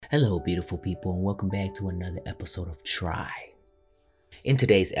Hello, beautiful people, and welcome back to another episode of Try. In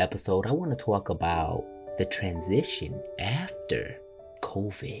today's episode, I want to talk about the transition after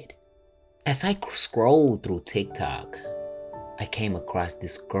COVID. As I scrolled through TikTok, I came across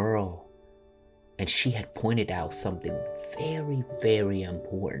this girl, and she had pointed out something very, very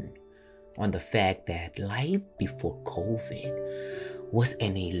important on the fact that life before COVID was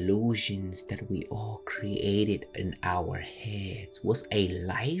an illusion that we all created in our heads, was a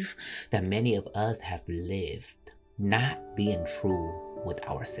life that many of us have lived, not being true with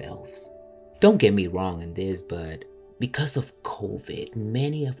ourselves. Don't get me wrong in this, but because of COVID,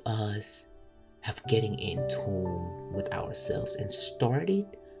 many of us have getting in tune with ourselves and started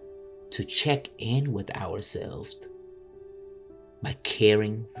to check in with ourselves by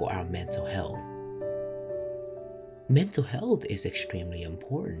caring for our mental health. Mental health is extremely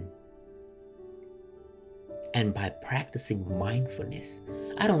important. And by practicing mindfulness,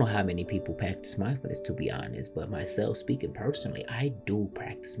 I don't know how many people practice mindfulness, to be honest, but myself speaking personally, I do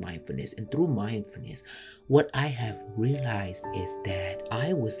practice mindfulness. And through mindfulness, what I have realized is that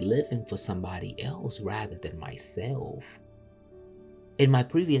I was living for somebody else rather than myself. In my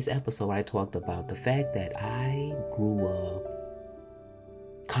previous episode, I talked about the fact that I grew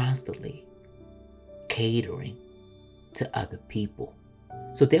up constantly catering to other people.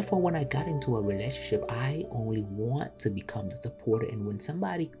 So therefore, when I got into a relationship, I only want to become the supporter. And when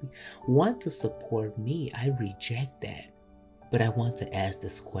somebody wants to support me, I reject that. But I want to ask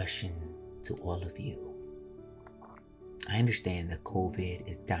this question to all of you. I understand that COVID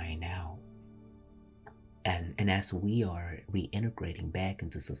is dying out. And as we are reintegrating back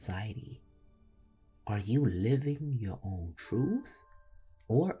into society, are you living your own truth?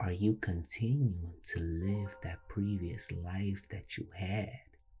 Or are you continuing to live that previous life that you had?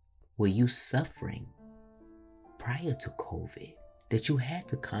 Were you suffering prior to COVID? That you had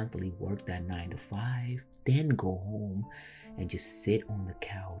to constantly work that 9 to 5, then go home and just sit on the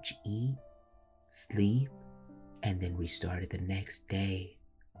couch, eat, sleep, and then restart it the next day?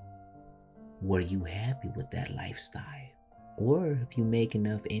 Were you happy with that lifestyle? Or if you make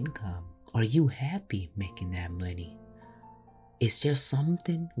enough income, are you happy making that money? Is there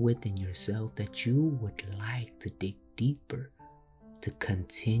something within yourself that you would like to dig deeper, to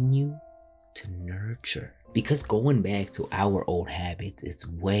continue to nurture? Because going back to our old habits is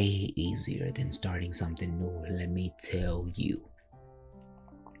way easier than starting something new. Let me tell you.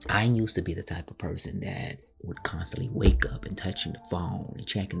 I used to be the type of person that would constantly wake up and touching the phone and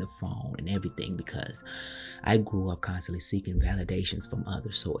checking the phone and everything because I grew up constantly seeking validations from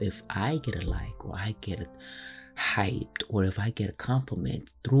others. So if I get a like or I get hyped or if I get a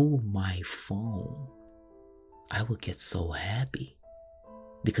compliment through my phone, I would get so happy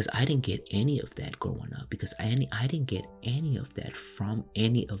because I didn't get any of that growing up, because I didn't get any of that from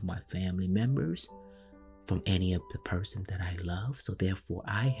any of my family members, from any of the person that I love. So therefore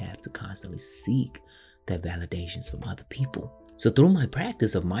I have to constantly seek that validations from other people. So through my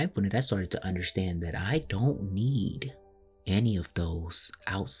practice of mindfulness, I started to understand that I don't need any of those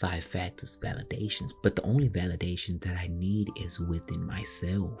outside factors validations, but the only validation that I need is within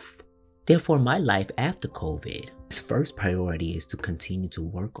myself. Therefore, my life after COVID, its first priority is to continue to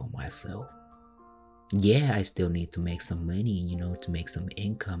work on myself. Yeah, I still need to make some money, to make some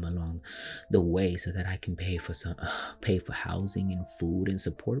income along the way so that I can pay for housing and food and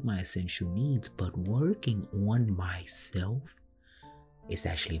support my essential needs. But working on myself is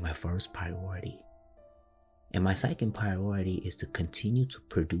actually my first priority. And my second priority is to continue to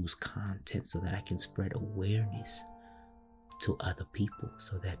produce content so that I can spread awareness to other people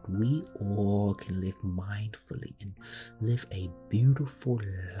so that we all can live mindfully and live a beautiful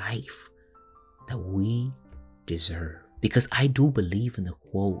life that we deserve. Because I do believe in the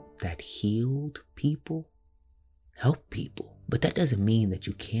quote that healed people help people. But that doesn't mean that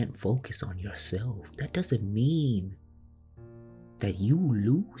you can't focus on yourself. That doesn't mean that you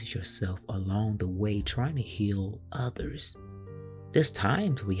lose yourself along the way trying to heal others. There's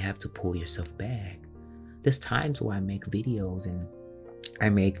times where you have to pull yourself back. There's times where I make videos and I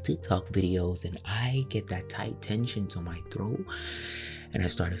make TikTok videos and I get that tight tension to my throat and I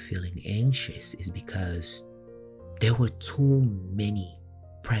started feeling anxious. Is because there were too many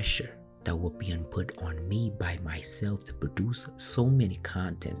pressure that were being put on me by myself to produce so many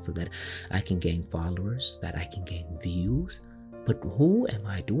content so that I can gain followers, that I can gain views. But who am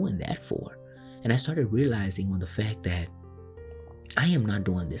I doing that for? And I started realizing on the fact that I am not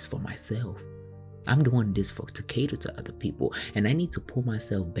doing this for myself. I'm doing this to cater to other people. And I need to pull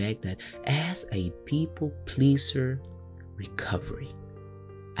myself back that as a people pleaser recovery,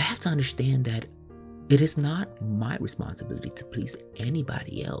 I have to understand that It is not my responsibility to please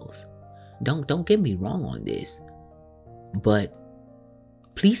anybody else. Don't get me wrong on this. But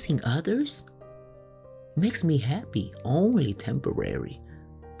pleasing others makes me happy, only temporary.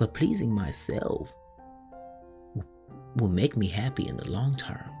 But pleasing myself will make me happy in the long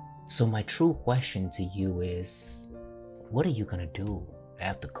term. So my true question to you is, what are you gonna do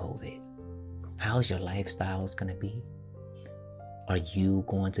after COVID? How's your lifestyles gonna be? Are you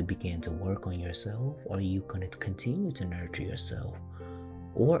going to begin to work on yourself? Or are you going to continue to nurture yourself?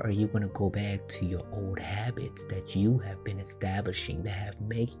 Or are you going to go back to your old habits that you have been establishing that have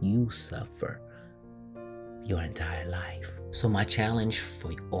made you suffer your entire life? So my challenge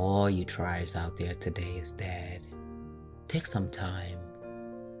for all you triers out there today is that take some time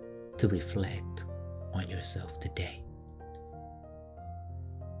to reflect on yourself today.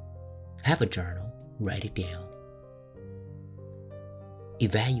 Have a journal, write it down.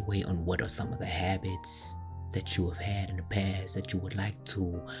 Evaluate on what are some of the habits that you have had in the past that you would like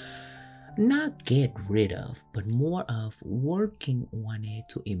to not get rid of, but more of working on it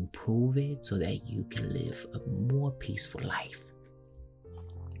to improve it so that you can live a more peaceful life.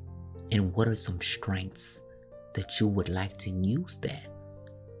 And what are some strengths that you would like to use that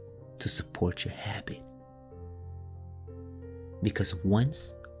to support your habit? Because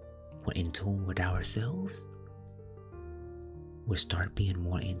once we're in tune with ourselves, we'll start being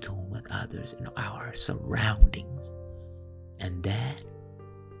more in tune with others and our surroundings. And that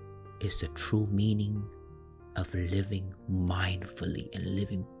is the true meaning of living mindfully and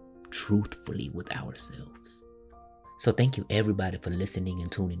living truthfully with ourselves. So thank you everybody for listening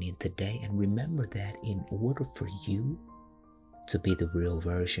and tuning in today. And remember that in order for you to be the real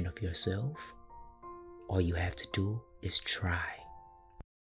version of yourself, all you have to do is try.